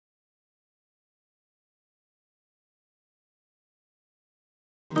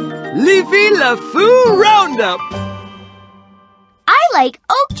Leafylafoo Roundup! I like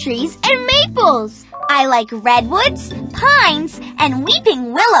oak trees and maples. I like redwoods, pines, and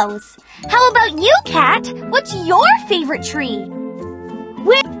weeping willows. How about you, Cat? What's your favorite tree?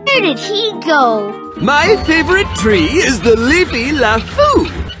 Where did he go? My favorite tree is the Leafylafoo.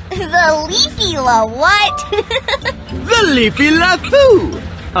 The Leafyla what? The Leafylafoo,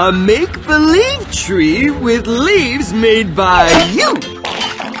 a make-believe tree with leaves made by you.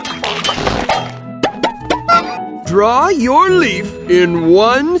 Draw your leaf in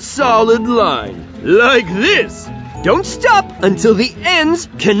one solid line, like this. Don't stop until the ends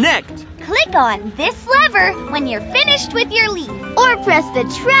connect. Click on this lever when you're finished with your leaf. Or press the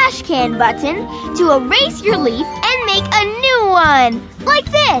trash can button to erase your leaf and make a new one. Like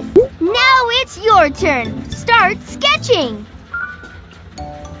this. Now it's your turn. Start sketching.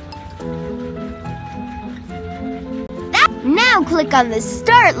 Now click on the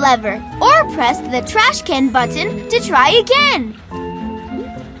start lever or press the trash can button to try again.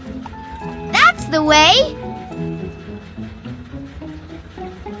 That's the way.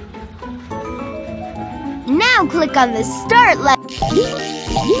 Now click on the start lever.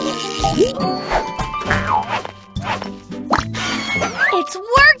 It's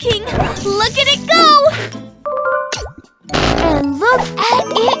working! Look at it go! And look at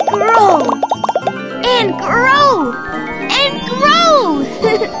it grow! And grow! And grow!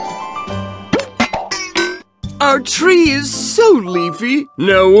 Our tree is so leafy.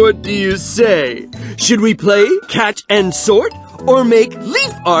 Now what do you say? Should we play catch and sort or make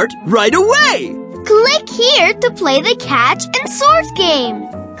leaf art right away? Click here to play the catch and sort game.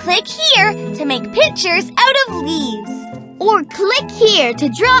 Click here to make pictures out of leaves. Or click here to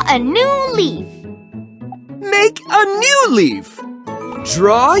draw a new leaf. Make a new leaf.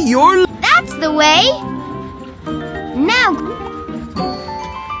 Draw your... That's the way. Now...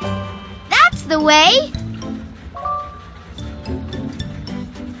 That's the way.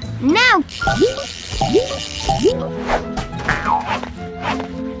 Now...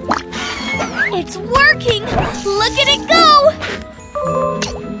 It's working! Look at it go!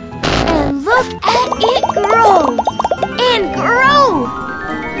 And look at it grow! And grow!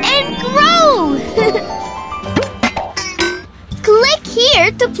 And grow! Click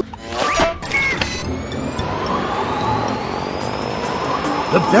here to play.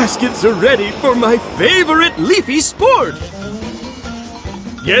 The baskets are ready for my favorite leafy sport.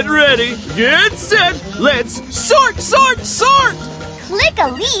 Get ready, get set, let's sort, sort, sort! Click a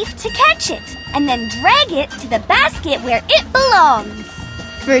leaf to catch it, and then drag it to the basket where it belongs.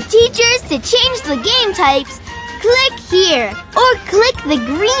 For teachers to change the game types, click here, or click the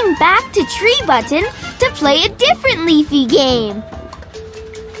green back to tree button to play a different leafy game.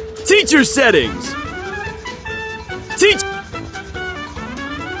 Teacher settings.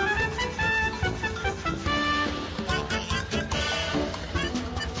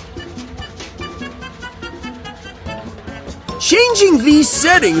 Changing these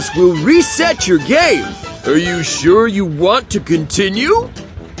settings will reset your game. Are you sure you want to continue?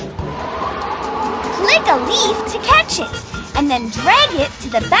 Click a leaf to catch it, and then drag it to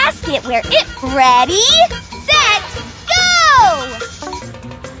the basket where it... Ready, set, go!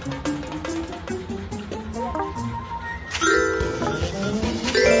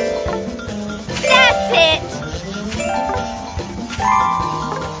 That's it!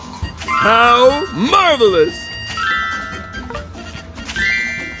 How marvelous!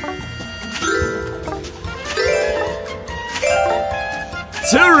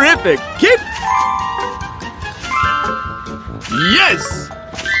 Terrific! Keep... Yes!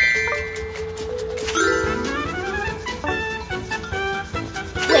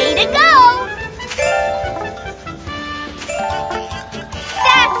 Way to go!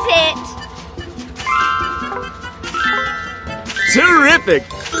 That's it! Terrific!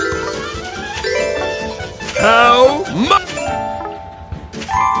 How much?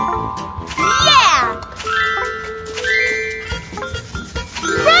 Yeah!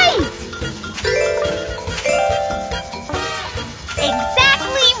 Right!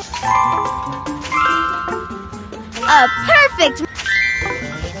 Exactly! A perfect...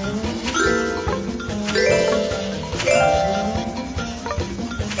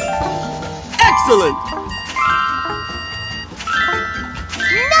 Excellent!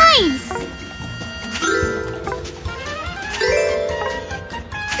 Nice!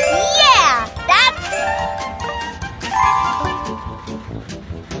 Yeah! That's...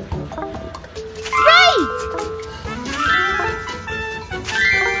 Right!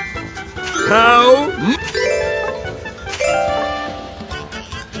 How...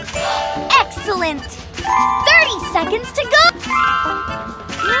 Excellent! 30 seconds to go.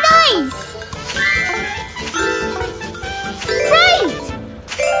 Nice! Right!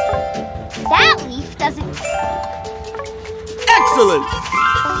 That leaf doesn't... Excellent!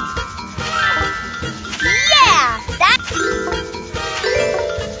 Yeah! That...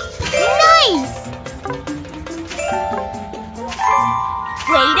 Nice!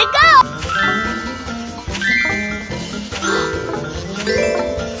 Way to go!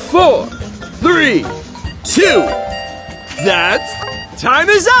 4, 3, 2. That's... Time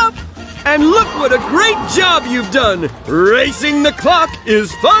is up! And look what a great job you've done! Racing the clock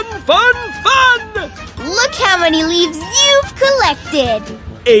is fun, fun, fun! Look how many leaves you've collected!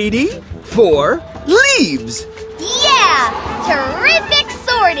 84 leaves! Yeah! Terrific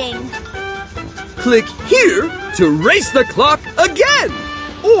sorting! Click here to race the clock again!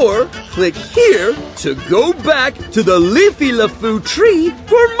 Or click here to go back to the Leafylafoo tree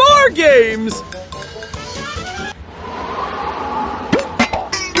for more games!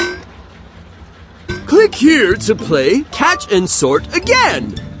 Click here to play Catch and Sort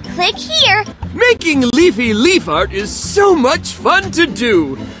again! Click here. Making leafy leaf art is so much fun to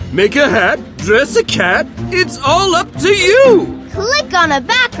do! Make a hat, dress a cat, it's all up to you! Click on a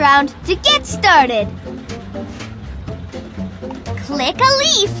background to get started. Click a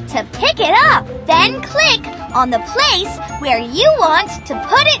leaf to pick it up. Then click on the place where you want to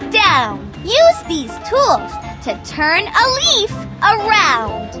put it down. Use these tools to turn a leaf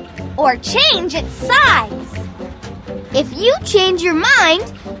around or change its size. If you change your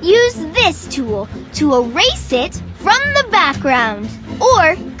mind, use this tool to erase it from the background.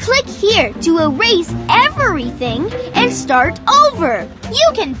 Or click here to erase everything and start over.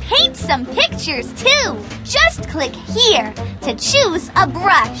 You can paint some pictures too. Just click here to choose a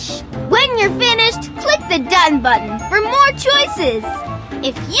brush. When you're finished, click the Done button for more choices.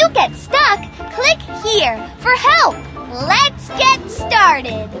 If you get stuck, click here for help. Let's get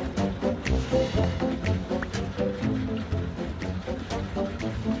started.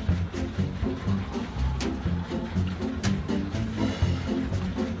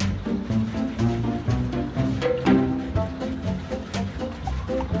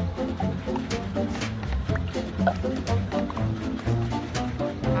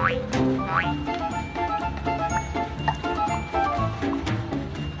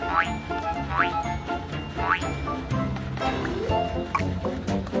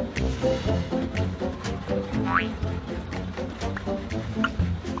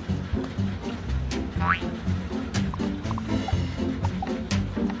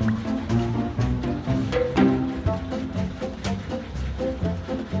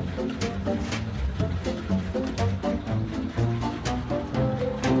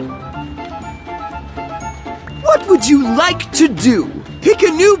 What would you like to do? Pick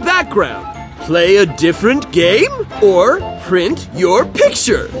a new background, play a different game, or print your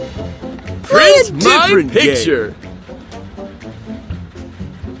picture. Print my picture.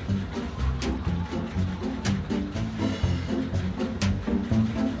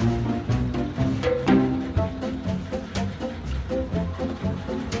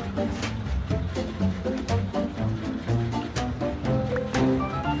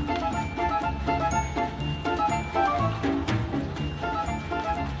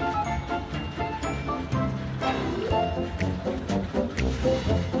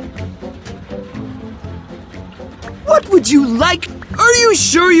 What would you like? Are you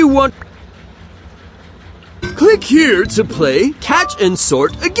sure you want... Click here to play Catch and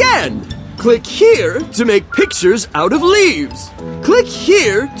Sort again. Click here to make pictures out of leaves. Click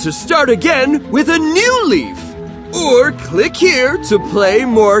here to start again with a new leaf. Or click here to play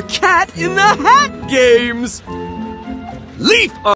more Cat in the Hat games. Leaf art.